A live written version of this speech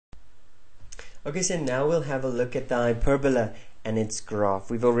Okay, so now we'll have a look at the hyperbola and its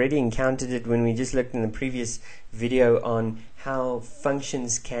graph. We've already encountered it when we just looked in the previous video on how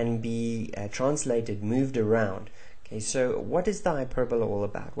functions can be translated, moved around. Okay, so what is the hyperbola all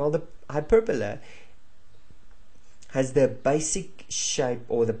about? Well, the hyperbola has the basic shape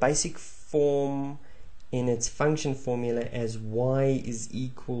or the basic form in its function formula as y is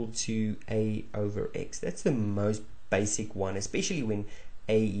equal to a over x. That's the most basic one, especially when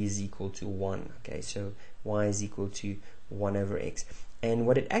a is equal to 1. Okay, so y is equal to 1 over x. And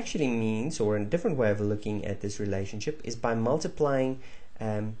what it actually means, or a different way of looking at this relationship, is by multiplying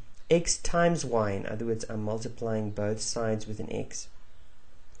x times y. In other words, I'm multiplying both sides with an x,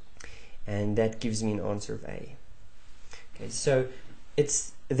 and that gives me an answer of a. Okay, so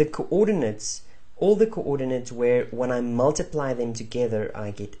it's the coordinates, all the coordinates where when I multiply them together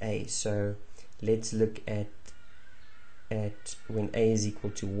I get a. So let's look at when a is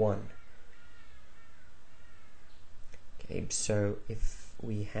equal to 1. Okay, so if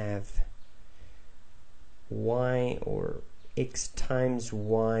we have y or x times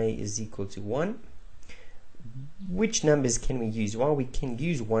y is equal to 1, which numbers can we use? Well, we can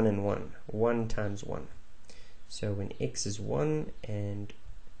use 1 and 1. 1 times 1. So when x is 1 and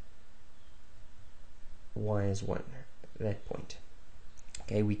y is 1, that point.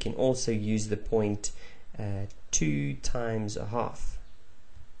 Okay, we can also use the point 2 times a half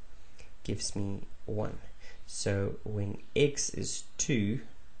gives me 1. So when x is 2,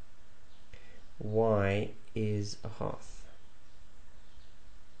 y is a half.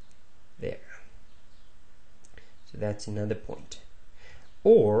 There. So that's another point.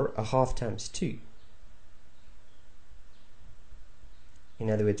 Or a half times 2.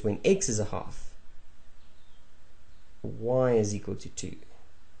 In other words, when x is a half, y is equal to 2.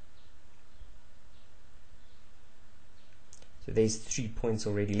 So there's 3 points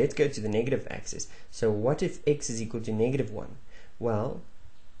already. Let's go to the negative axis. So what if x is equal to negative 1? Well,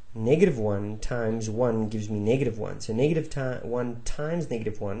 negative 1 times 1 gives me negative 1. So negative 1 times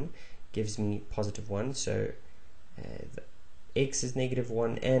negative 1 gives me positive 1. So x is negative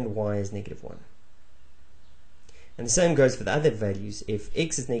 1 and y is negative 1. And the same goes for the other values. If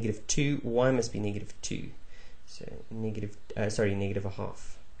x is negative 2, y must be negative 2. So negative a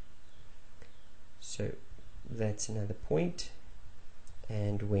half. So that's another point.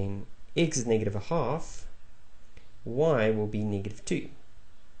 And when x is negative a half, y will be negative 2.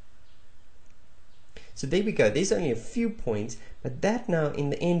 So there we go. There's only a few points, but that now in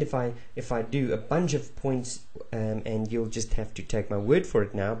the end, if I do a bunch of points, and you'll just have to take my word for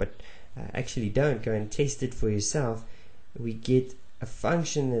it now, but actually don't, go and test it for yourself, we get a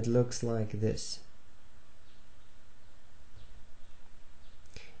function that looks like this.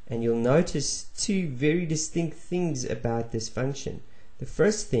 And you'll notice two very distinct things about this function. The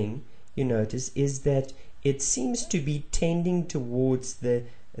first thing you notice is that it seems to be tending towards the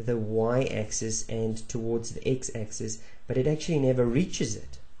y-axis and towards the x-axis, but it actually never reaches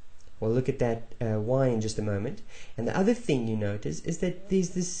it. We'll look at that y in just a moment. And the other thing you notice is that there's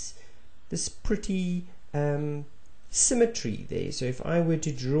this pretty symmetry there. So if I were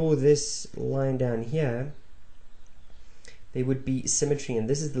to draw this line down here, there would be symmetry, and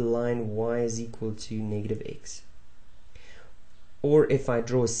this is the line y is equal to negative x. Or if I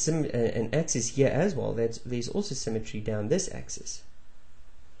draw an axis here as well, there's also symmetry down this axis.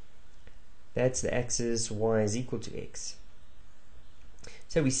 That's the axis y is equal to x.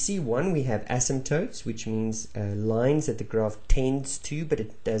 So we see we have asymptotes, which means lines that the graph tends to, but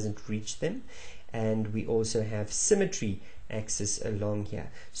it doesn't reach them. And we also have symmetry axis along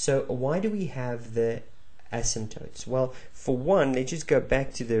here. So why do we have the asymptotes? Well, for one, let's just go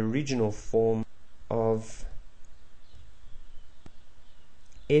back to the original form of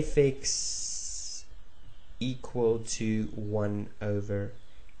fx equal to 1 over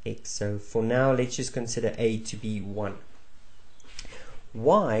x. So for now, let's just consider a to be 1.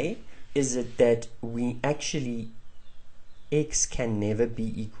 Why is it that x can never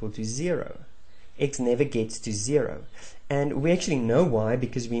be equal to 0? X never gets to 0. And we actually know why,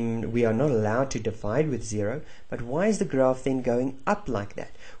 because we are not allowed to divide with 0. But why is the graph then going up like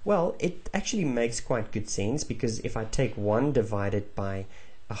that? Well, it actually makes quite good sense, because if I take 1 divided by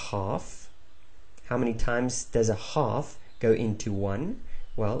a half, how many times does a half go into 1?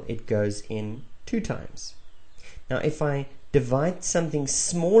 Well, it goes in 2 times. Now, if I divide something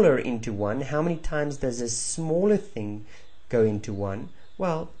smaller into 1, how many times does a smaller thing go into 1?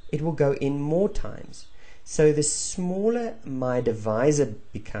 Well, it will go in more times. So the smaller my divisor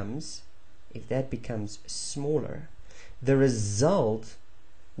becomes, if that becomes smaller, the result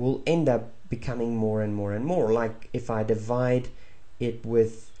will end up becoming more and more and more. Like if I divide it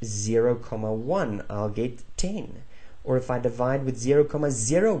with 0,1, I'll get 10. Or if I divide with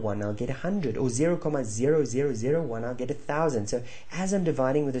 0,01, I'll get 100. Or 0,0001, I'll get 1,000. So as I'm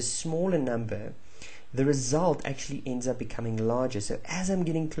dividing with a smaller number, the result actually ends up becoming larger. So as I'm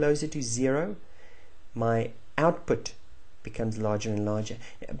getting closer to 0, my output becomes larger and larger.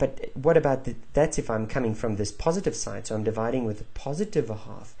 But what about that's if I'm coming from this positive side. So I'm dividing with a positive a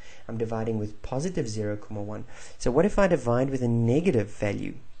half. I'm dividing with positive 0,1. So what if I divide with a negative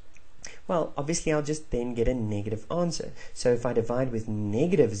value? Well, obviously I'll just then get a negative answer. So if I divide with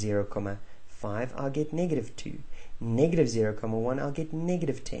negative 0,5, I'll get negative 2. Negative 0,1, I'll get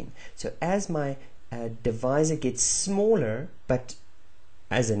negative 10. So as my divisor gets smaller, but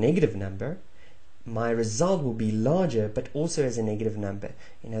as a negative number, my result will be larger, but also as a negative number.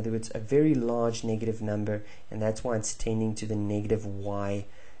 In other words, a very large negative number, and that's why it's tending to the negative y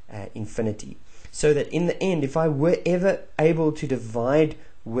infinity. So that in the end, if I were ever able to divide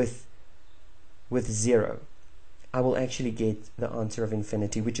with 0, I will actually get the answer of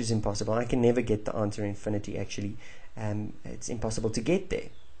infinity, which is impossible. I can never get the answer infinity, actually. It's impossible to get there.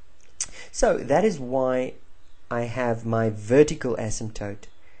 So that is why I have my vertical asymptote,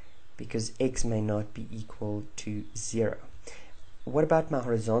 because x may not be equal to 0. What about my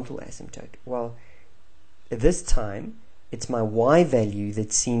horizontal asymptote? Well, this time it's my y value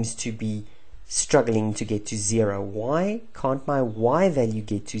that seems to be struggling to get to 0. Why can't my y value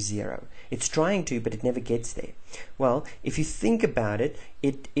get to 0? It's trying to, but it never gets there. Well, if you think about it,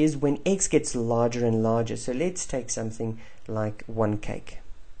 it is when x gets larger and larger. So let's take something like 1 cake.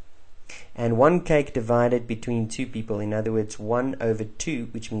 And 1 cake divided between 2 people, in other words 1 over 2,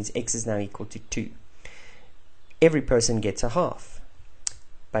 which means x is now equal to 2. Every person gets a half.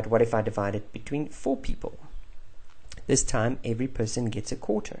 But what if I divide it between 4 people? This time every person gets a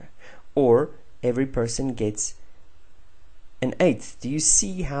quarter, or every person gets an eighth. Do you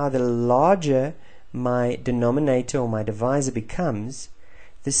see how the larger my denominator or my divisor becomes,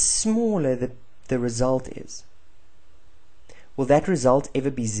 the smaller the result is? Will that result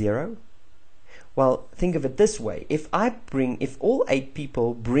ever be 0? Well, think of it this way. If all 8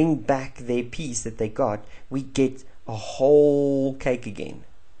 people bring back their piece that they got, we get a whole cake again.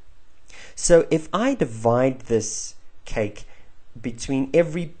 So if I divide this cake between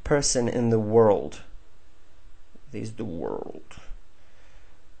every person in the world, there's the world.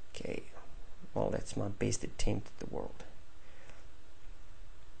 Okay, well, that's my best attempt at the world.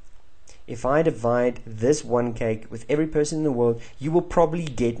 If I divide this 1 cake with every person in the world, you will probably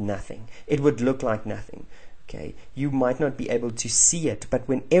get nothing. It would look like nothing. Okay, you might not be able to see it, but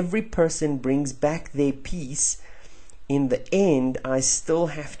when every person brings back their piece, in the end, I still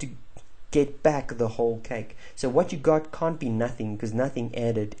have to get back the whole cake. So what you got can't be nothing, because nothing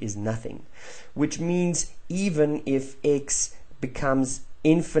added is nothing. Which means even if x becomes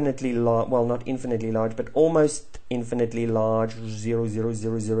infinitely large, well, not infinitely large, but almost infinitely large, 0, 0,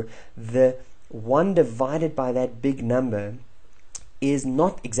 0, 0, the 1 divided by that big number is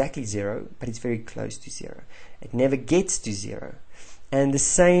not exactly 0, but it's very close to 0. It never gets to 0. And the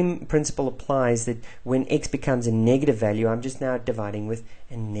same principle applies, that when x becomes a negative value, I'm just now dividing with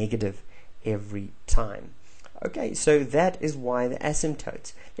a negative every time. Okay, so that is why the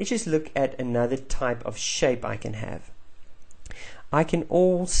asymptotes. Let's just look at another type of shape I can have. I can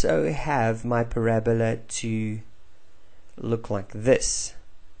also have my parabola to look like this.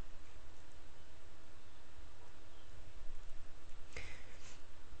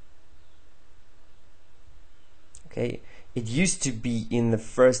 Okay, it used to be in the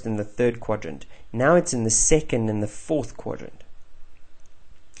first and the third quadrant. Now it's in the second and the fourth quadrant.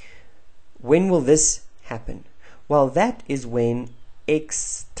 When will this happen? Well, that is when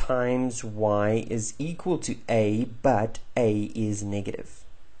x times y is equal to a, but a is negative,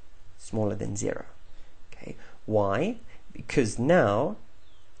 smaller than 0. Okay, why? Because now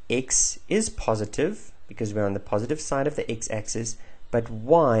x is positive, because we're on the positive side of the x-axis, but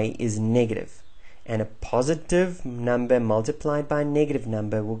y is negative. And a positive number multiplied by a negative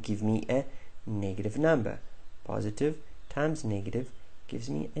number will give me a negative number. Positive times negative gives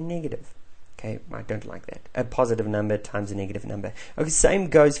me a negative. Okay, I don't like that. A positive number times a negative number. Okay, same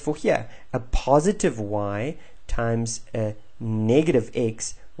goes for here. A positive y times a negative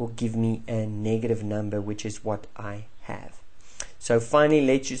x will give me a negative number, which is what I have. So finally,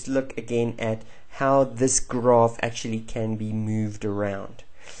 let's just look again at how this graph actually can be moved around.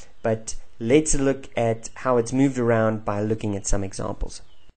 But let's look at how it's moved around by looking at some examples.